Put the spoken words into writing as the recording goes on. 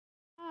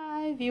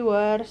Hi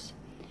viewers,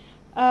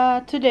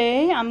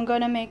 today I'm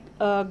gonna make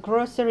a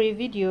grocery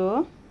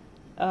video.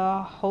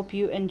 Hope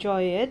you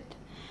enjoy it.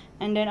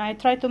 And then I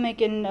try to make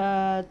in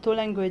two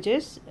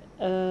languages,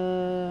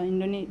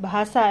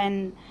 Bahasa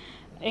and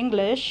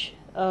English.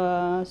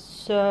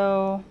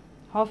 So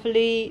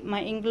hopefully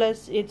my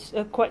English is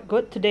quite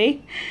good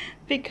today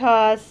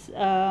because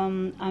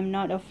I'm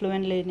not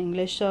fluently in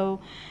English. So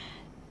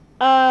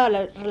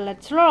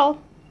let's roll.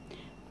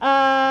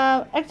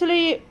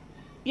 Actually,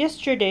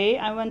 yesterday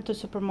I went to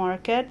some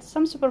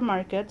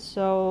supermarkets.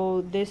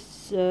 So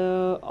this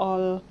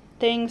all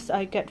things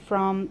I get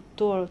from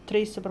 2 or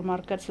 3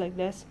 supermarkets like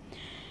this.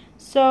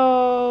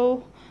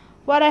 So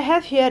what I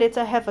have here is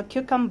I have a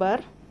cucumber,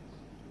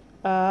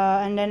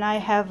 and then I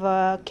have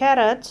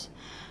carrots.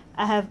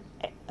 I have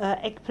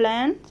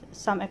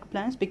some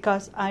eggplants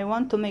because I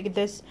want to make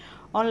this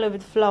only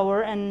with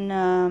flour and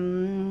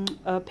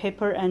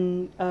pepper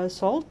and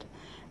salt,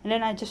 and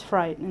then I just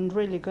fry it and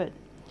really good.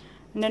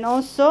 And then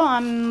also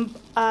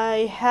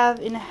I have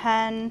in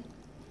hand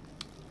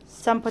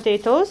some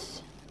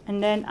potatoes,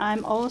 and then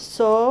I'm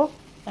also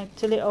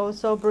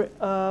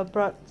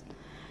brought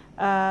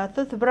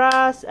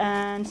toothbrush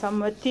and some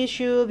wet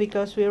tissue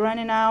because we're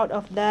running out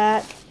of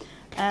that.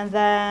 And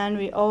then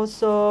we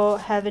also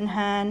have in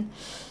hand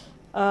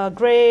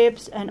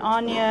grapes and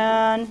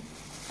onion,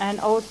 and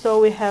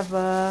also we have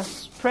a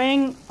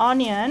spring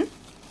onion.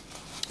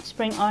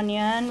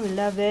 We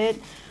love it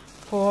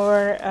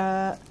for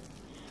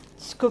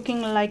it's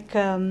cooking like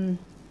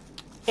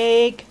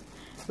egg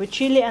with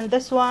chili. And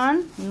this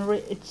one,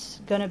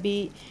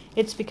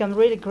 it's become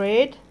really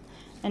great.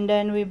 And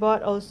then we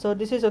bought also,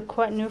 this is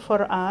quite new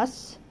for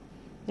us,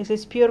 this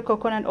is pure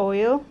coconut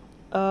oil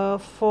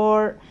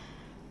for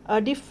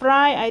deep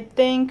fry. I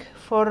think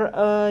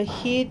for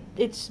heat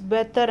it's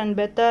better and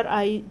better.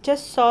 I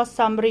just saw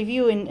some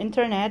review in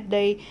internet.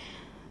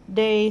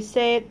 They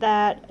said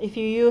that if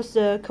you use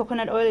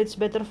coconut oil, it's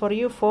better for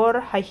you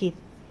for high heat.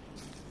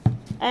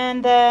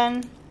 And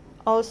then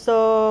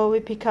also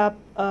we pick up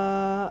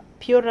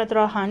pure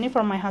natural honey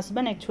for my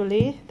husband,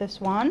 actually,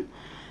 this one.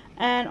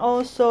 And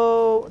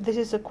also this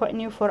is quite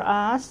new for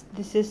us.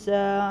 This is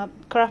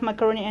Kraft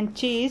macaroni and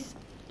cheese.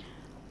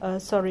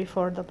 Sorry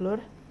for the blur.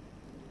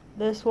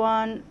 This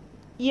one,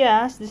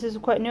 yes, this is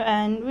quite new,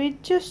 and we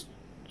just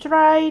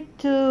try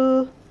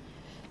to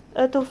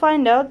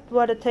find out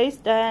what it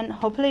tastes, and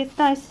hopefully it's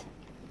nice.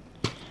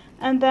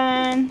 And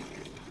then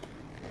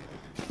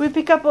we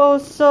pick up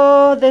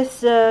also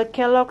this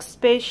Kellogg's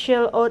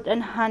Special Oat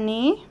and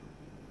Honey,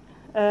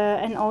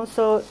 and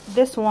also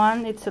this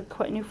one, it's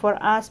quite new for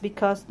us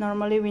because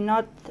normally we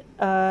not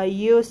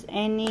use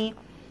any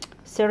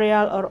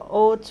cereal or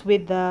oats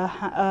with the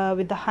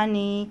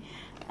honey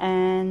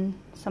and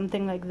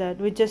something like that.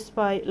 We just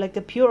buy like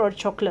a pure or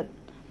chocolate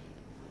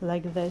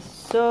like this.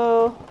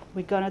 So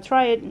we're gonna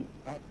try it.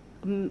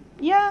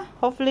 Yeah,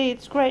 hopefully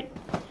it's great.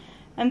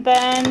 And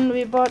then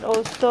we bought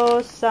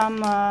also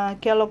some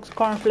Kellogg's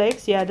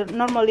cornflakes. Yeah,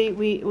 normally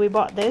we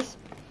bought this.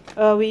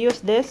 We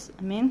use this.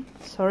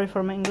 Sorry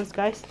for my English,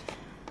 guys.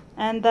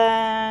 And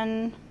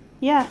then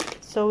yeah,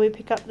 so we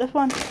pick up this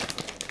one.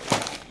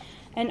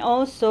 And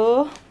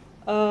also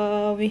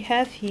we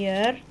have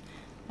here,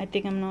 I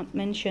think I'm not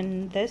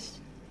mentioned this.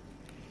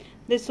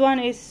 This one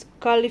is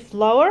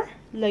cauliflower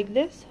like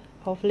this.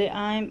 Hopefully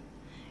I'm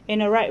in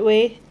the right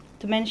way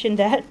to mention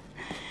that.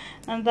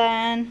 And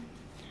then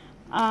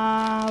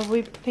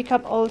we pick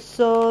up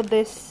also,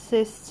 this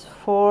is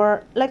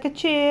for like a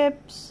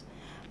chips,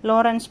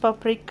 Lawrence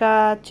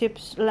paprika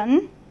chips,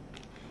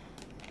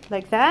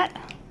 like that.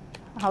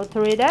 How to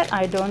read that,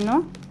 I don't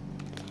know.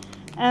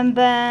 And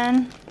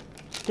then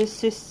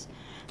this is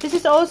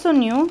also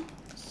new.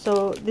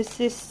 So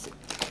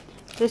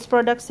this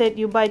product said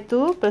you buy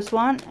 2 plus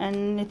 1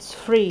 and it's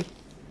free.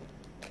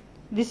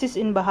 This is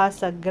in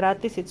Bahasa,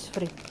 gratis, it's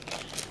free.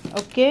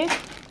 Okay,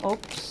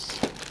 oops,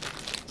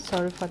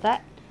 sorry for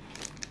that.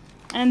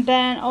 And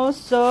then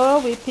also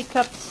we pick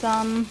up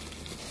some,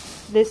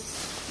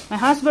 my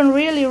husband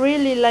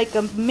really like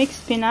a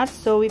mixed peanuts,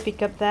 so we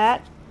pick up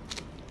that.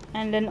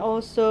 And then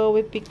also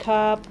we pick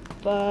up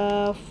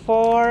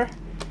 4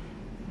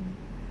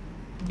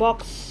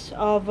 box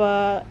of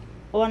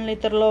 1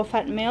 liter low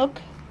fat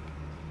milk,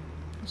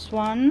 this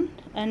one.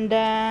 And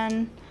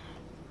then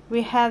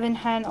we have in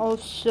hand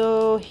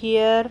also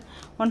here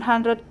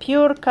 100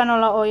 pure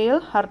canola oil,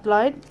 hard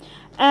light.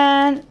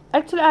 And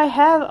actually I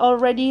have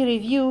already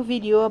review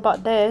video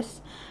about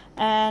this,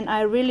 and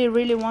I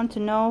really want to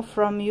know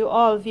from you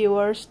all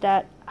viewers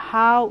that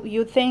how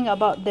you think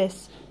about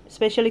this,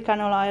 especially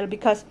canola oil,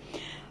 because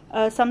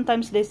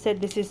sometimes they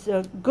said this is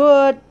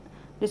good,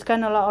 this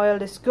canola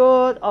oil is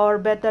good, or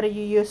better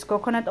you use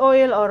coconut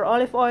oil or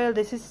olive oil.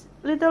 This is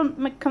little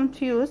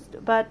confused,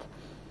 but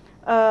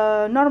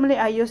normally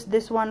I use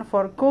this one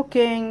for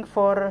cooking,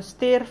 for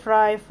stir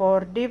fry,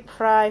 for deep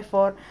fry,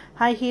 for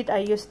high heat. I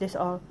use this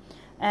all.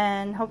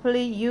 And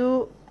hopefully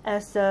you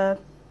as a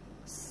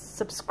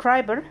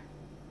subscriber,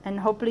 and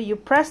hopefully you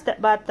press that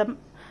button,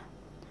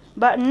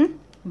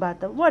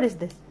 what is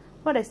this,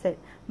 what I said,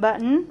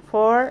 button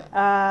for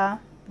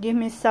give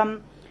me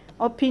some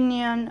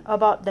opinion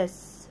about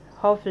this,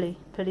 hopefully,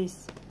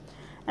 please.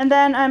 And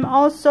then I'm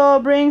also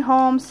bring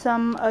home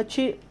some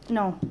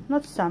no,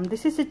 not some,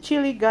 this is a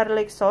chili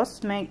garlic sauce.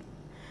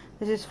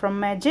 This is from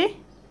Maggi.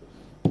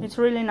 It's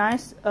really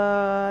nice.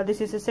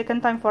 This is the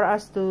second time for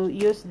us to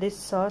use this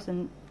sauce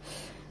and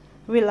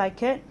we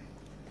like it.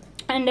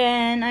 And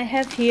then I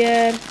have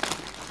here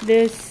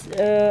this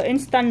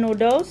instant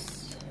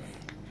noodles.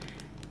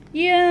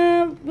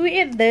 Yeah,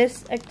 we eat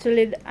this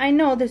actually. I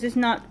know this is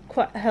not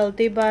quite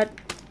healthy, but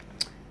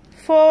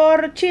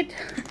for cheat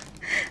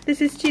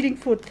this is cheating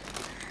food.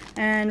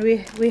 And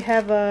we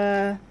have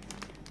a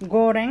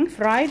goreng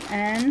fried,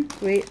 and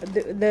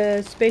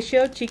the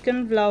special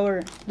chicken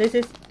flour. This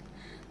is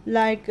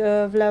like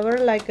a flour,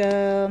 like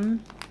a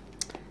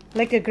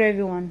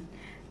gravy one.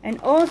 And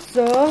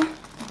also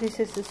this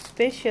is a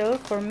special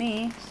for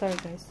me. Sorry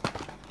guys,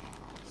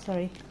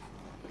 sorry.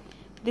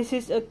 This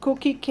is a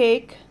cookie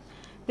cake.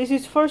 This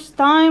is first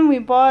time we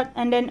bought,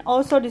 and then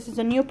also this is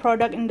a new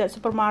product in the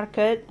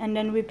supermarket, and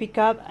then we pick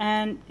up,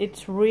 and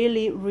it's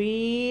really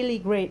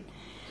great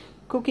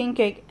cooking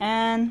cake,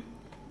 and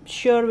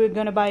sure we're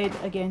gonna buy it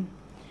again.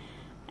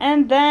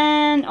 And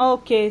then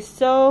okay,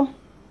 so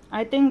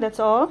I think that's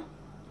all.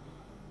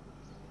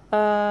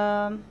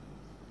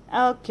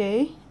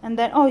 Okay, and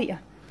then oh yeah,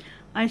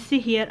 I see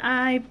here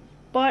I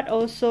bought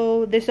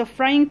also there's a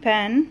frying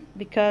pan,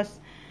 because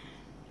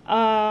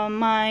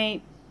my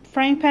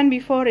frying pan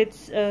before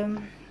it's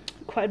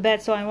quite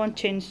bad, so I want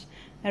change.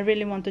 I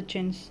really want to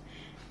change.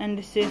 And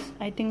this is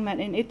I think made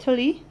in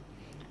Italy,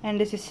 and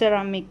this is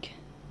ceramic.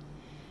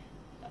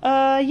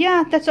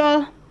 Yeah, that's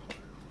all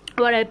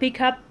what I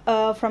pick up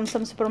from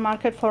some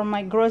supermarket for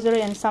my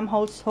grocery and some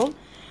house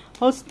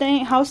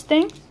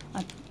things.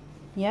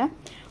 Yeah,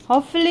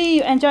 hopefully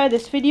you enjoy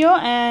this video,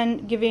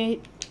 and give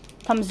it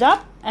thumbs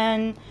up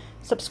and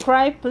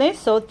subscribe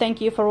please. So thank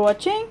you for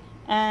watching,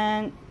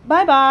 and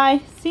bye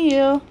bye, see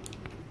you.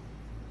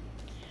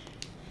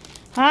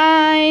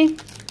 Hi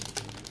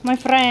my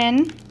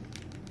friend,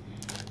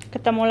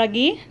 ketemu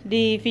lagi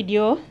di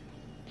video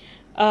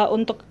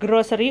untuk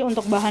grocery,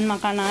 untuk bahan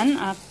makanan.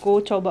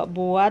 Aku coba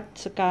buat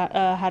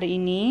hari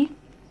ini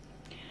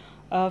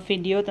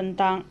video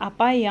tentang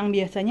apa yang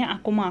biasanya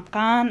aku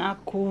makan,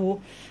 aku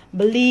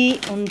beli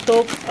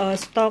untuk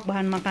stok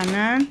bahan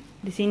makanan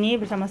di sini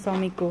bersama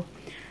suamiku.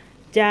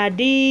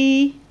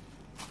 Jadi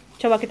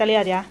coba kita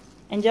lihat ya,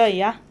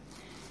 enjoy ya.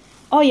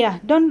 Oh ya,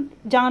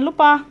 jangan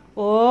lupa.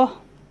 Oh,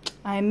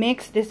 I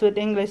mix this with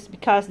English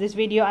because this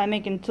video I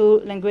make in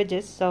 2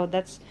 languages, so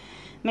that's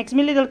makes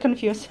me a little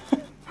confused.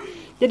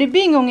 Jadi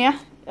bingung ya,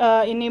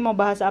 ini mau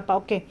bahas apa.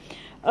 Oke.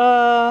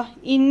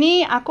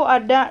 Ini aku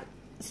ada,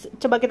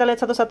 coba kita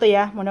lihat satu-satu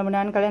ya.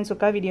 Mudah-mudahan kalian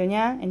suka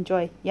videonya,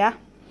 enjoy ya.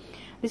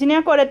 Di sini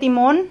aku ada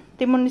timun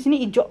di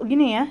sini hijau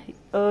gini ya,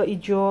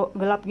 hijau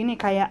gelap gini,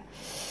 kayak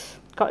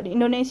kalau di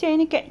Indonesia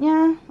ini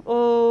kayaknya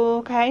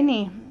kayak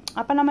ini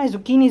apa namanya,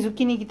 zucchini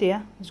gitu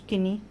ya,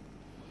 zucchini.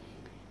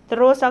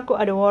 Terus aku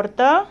ada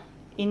wortel.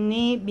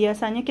 Ini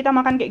biasanya kita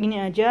makan kayak gini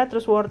aja.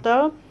 Terus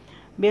wortel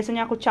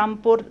biasanya aku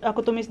campur,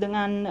 aku tumis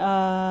dengan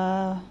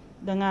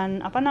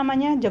apa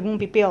namanya, jagung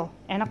pipil,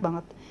 enak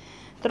banget.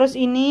 Terus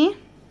ini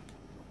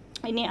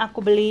aku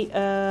beli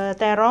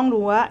terong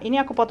 2. Ini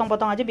aku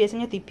potong-potong aja,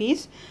 biasanya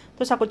tipis.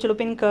 Terus aku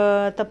celupin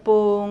ke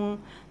tepung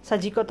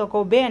sajiko atau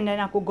kobe,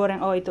 dan aku goreng.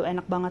 Oh itu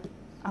enak banget.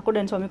 Aku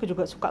dan suamiku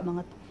juga suka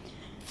banget.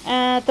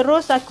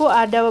 Terus aku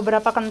ada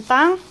beberapa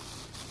kentang.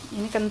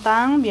 Ini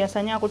kentang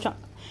biasanya aku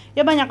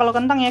ya banyak, kalau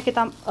kentang ya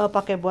kita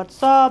pakai buat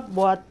sop,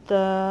 buat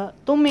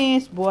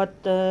tumis, buat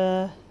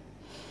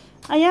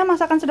ya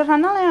masakan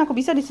sederhana lah yang aku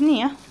bisa di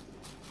sini ya.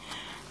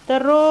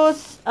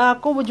 Terus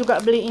aku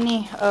juga beli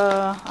ini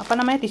apa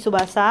namanya, tisu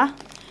basah.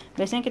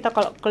 Biasanya kita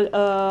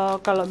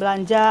kalau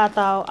belanja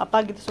atau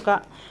apa gitu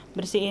suka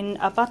bersihin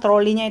apa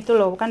trolinya itu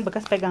loh, bukan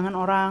bekas pegangan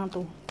orang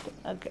tuh,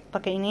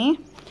 pakai ini.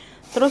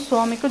 Terus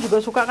suamiku juga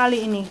suka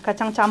kali ini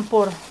kacang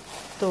campur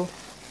tuh,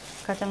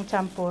 kacang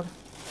campur.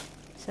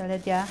 Bisa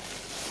lihat ya.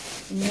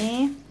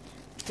 Ini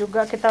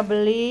juga kita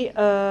beli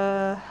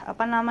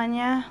apa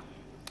namanya,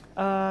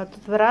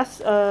 toothbrush,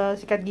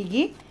 sikat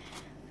gigi.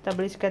 Kita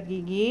beli sikat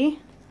gigi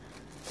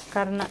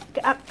karena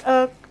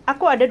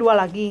aku ada 2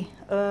 lagi,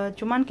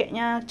 cuman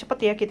kayaknya cepet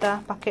ya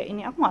kita pakai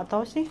ini. Aku nggak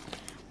tahu sih,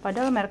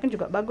 padahal mereknya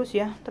juga bagus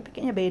ya, tapi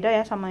kayaknya beda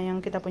ya sama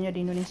yang kita punya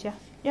di Indonesia.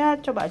 Ya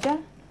coba aja.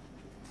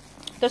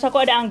 Terus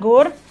aku ada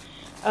anggur.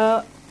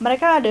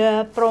 Mereka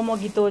ada promo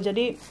gitu,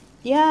 jadi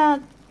ya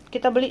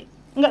kita beli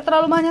nggak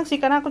terlalu banyak sih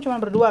karena aku cuma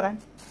berdua kan.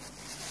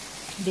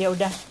 Dia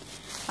udah.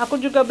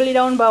 Aku juga beli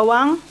daun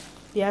bawang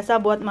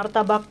biasa buat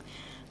martabak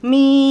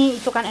mie,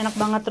 itu kan enak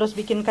banget. Terus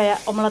bikin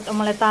kayak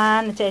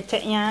omelet-omeletan,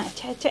 ceceknya.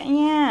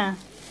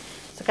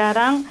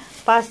 Sekarang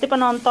pasti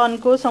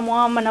penontonku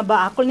semua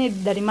menebak aku nih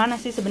dari mana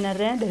sih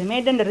sebenarnya, dari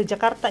Medan, dari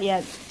Jakarta, ya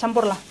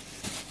campur lah.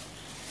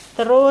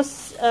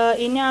 Terus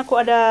ini aku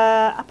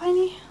ada apa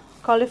ini,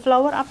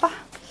 cauliflower apa,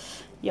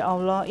 ya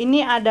Allah, ini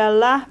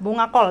adalah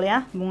bunga kol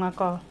ya, bunga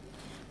kol.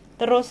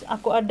 Terus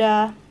aku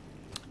ada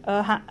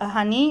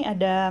honey,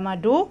 ada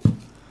madu.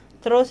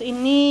 Terus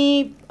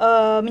ini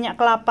minyak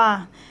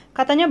kelapa.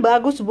 Katanya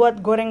bagus buat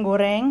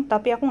goreng-goreng,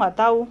 tapi aku nggak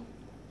tahu.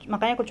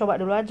 Makanya aku coba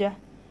dulu aja.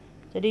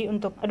 Jadi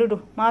untuk, aduh,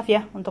 maaf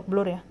ya untuk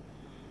blur ya.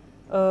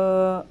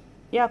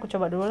 Ya aku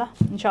coba dulu lah.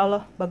 Insya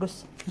Allah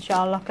bagus.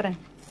 Insya Allah keren.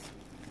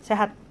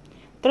 Sehat.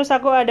 Terus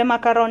aku ada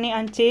makaroni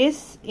and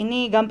cheese.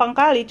 Ini gampang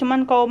kali,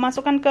 cuman kau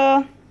masukkan ke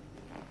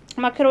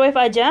microwave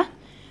aja.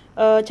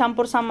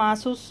 Campur sama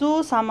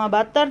susu sama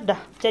butter, dah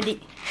jadi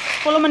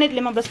 10 menit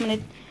 15 menit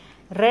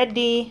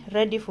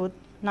ready food.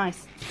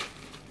 Nice.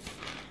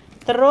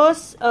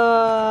 Terus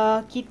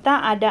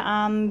kita ada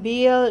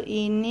ambil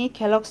ini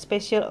Kellogg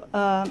special,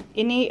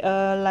 ini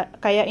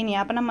kayak ini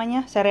apa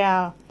namanya,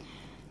 sereal.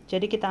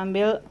 Jadi kita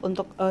ambil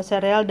untuk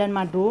sereal dan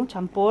madu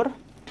campur.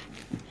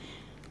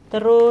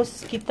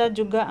 Terus kita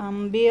juga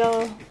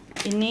ambil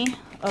ini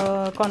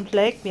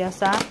cornflake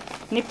biasa.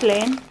 Ini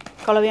plain.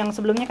 Kalau yang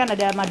sebelumnya kan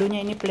ada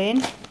madunya, ini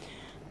plain.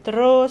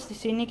 Terus di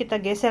sini kita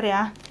geser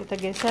ya. Kita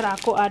geser.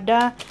 Aku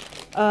ada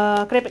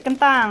keripik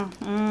kentang.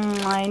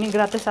 Nah ini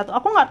gratis satu.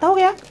 Aku nggak tahu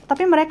ya.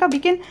 Tapi mereka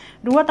bikin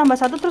 2 tambah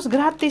 1 terus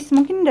gratis.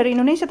 Mungkin dari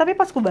Indonesia. Tapi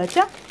pas aku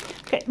baca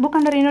kayak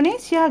bukan dari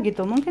Indonesia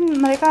gitu. Mungkin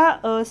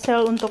mereka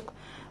sell untuk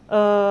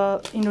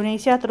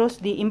Indonesia terus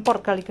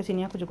diimpor kali ke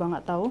sini. Aku juga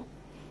nggak tahu.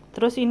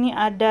 Terus ini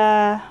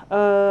ada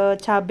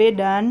cabai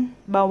dan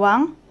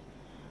bawang,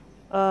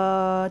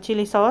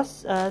 chili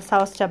sauce,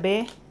 saus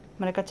cabai,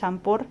 mereka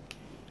campur.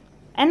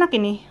 Enak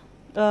ini,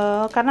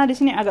 karena di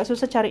sini agak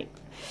susah cari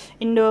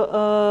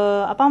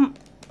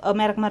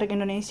merek-merek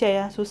Indonesia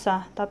ya,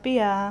 susah. Tapi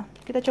ya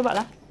kita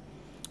coba lah.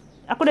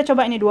 Aku udah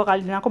coba ini 2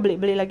 kali dan aku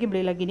beli lagi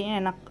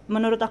ini enak.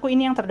 Menurut aku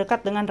ini yang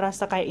terdekat dengan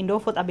rasa kayak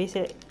Indofood,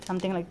 ABC,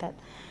 something like that.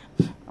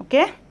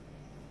 Oke.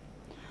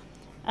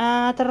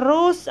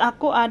 Terus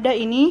aku ada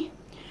ini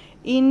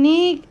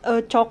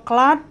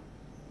coklat,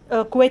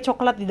 kue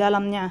coklat di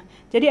dalamnya.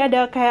 Jadi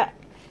ada kayak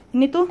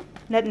ini tuh,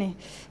 lihat nih,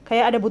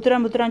 kayak ada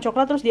butiran-butiran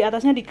coklat terus di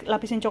atasnya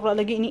dilapisin coklat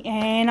lagi. Ini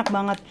enak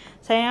banget.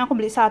 Sayangnya aku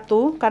beli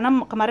 1 karena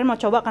kemarin mau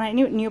coba, karena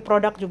ini new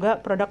product juga,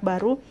 produk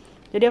baru.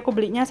 Jadi aku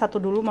belinya 1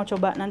 dulu mau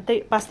coba.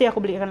 Nanti pasti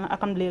aku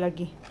akan beli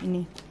lagi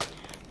ini.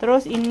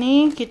 Terus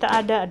ini kita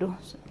ada, aduh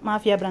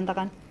maaf ya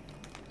berantakan.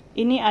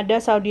 Ini ada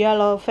Saudia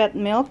low fat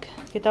milk.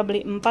 Kita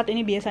beli 4,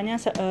 ini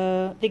biasanya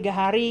 3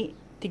 hari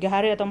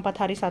atau 4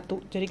 hari 1.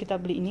 Jadi kita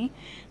beli ini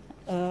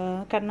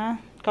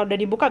karena kalau udah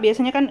dibuka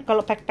biasanya kan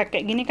kalau pack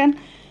kayak gini kan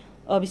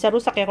bisa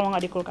rusak ya kalau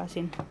nggak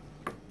dikulkasin.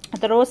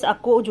 Terus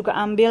aku juga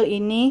ambil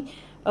ini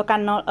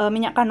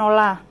minyak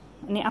canola.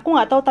 Ini aku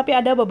nggak tahu, tapi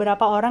ada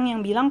beberapa orang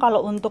yang bilang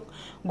kalau untuk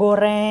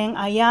goreng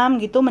ayam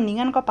gitu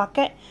mendingan kau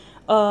pakai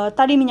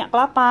tadi minyak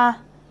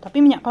kelapa. Tapi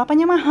minyak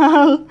kelapanya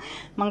mahal.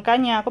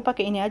 Makanya aku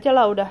pakai ini aja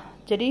lah udah.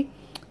 Jadi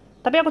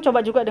tapi aku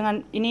coba juga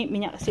dengan ini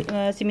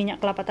si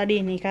minyak kelapa tadi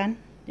ini kan.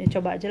 Ya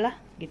coba aja lah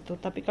gitu.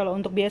 Tapi kalau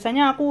untuk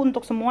biasanya aku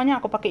untuk semuanya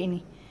aku pakai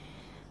ini.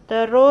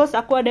 Terus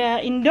aku ada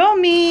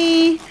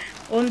Indomie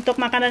untuk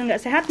makanan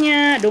nggak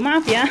sehatnya. Aduh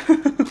maaf ya.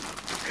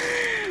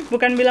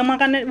 Bukan bilang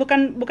makanan,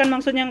 bukan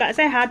maksudnya nggak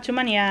sehat,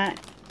 cuman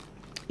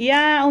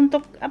ya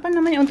untuk apa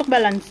namanya, untuk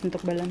balance.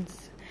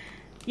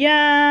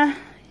 Ya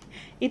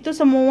itu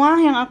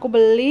semua yang aku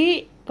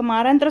beli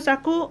kemarin. Terus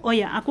aku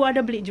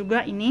ada beli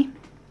juga ini.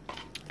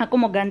 Aku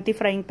mau ganti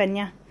frying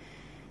pan-nya.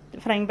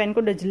 Frying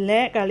pan-ku udah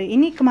jelek kali.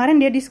 Ini kemarin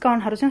dia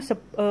diskon, harusnya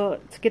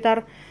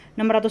sekitar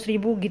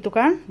 600.000 gitu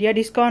kan. Dia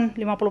diskon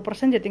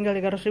 50%, jadi tinggal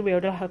 300.000. Ya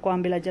udah aku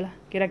ambil aja lah.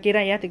 Kira-kira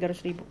ya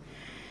 300.000.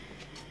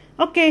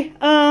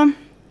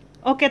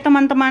 Oke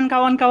teman-teman,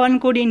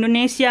 kawan-kawanku di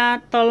Indonesia,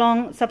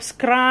 tolong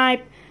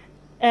subscribe,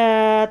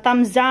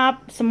 thumbs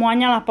up,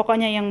 semuanya lah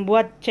pokoknya yang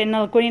buat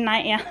channelku ini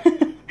naik ya.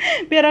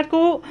 Biar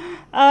aku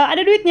ada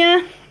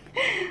duitnya.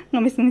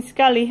 Ngemis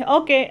sekali.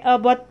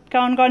 Buat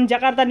kawan-kawan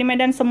Jakarta di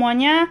Medan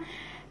semuanya,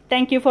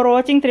 thank you for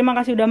watching. Terima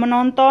kasih udah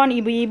menonton.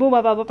 Ibu-ibu,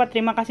 bapak-bapak,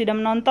 terima kasih udah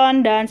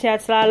menonton. Dan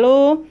sehat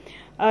selalu.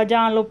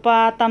 Jangan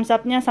lupa thumbs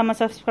up-nya sama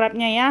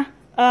subscribe-nya ya.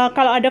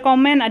 Kalau ada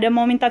komen, ada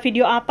mau minta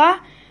video apa,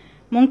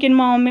 mungkin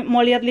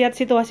mau lihat-lihat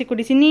situasiku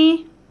di sini,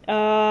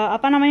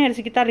 di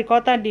sekitar, di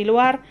kota, di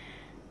luar,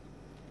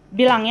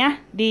 bilang ya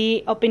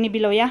di opini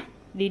below ya,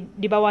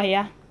 di bawah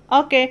ya.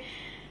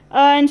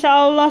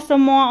 Insya Allah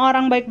semua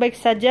orang baik-baik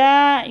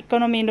saja,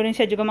 ekonomi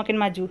Indonesia juga makin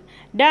maju.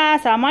 Dah,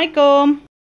 assalamualaikum.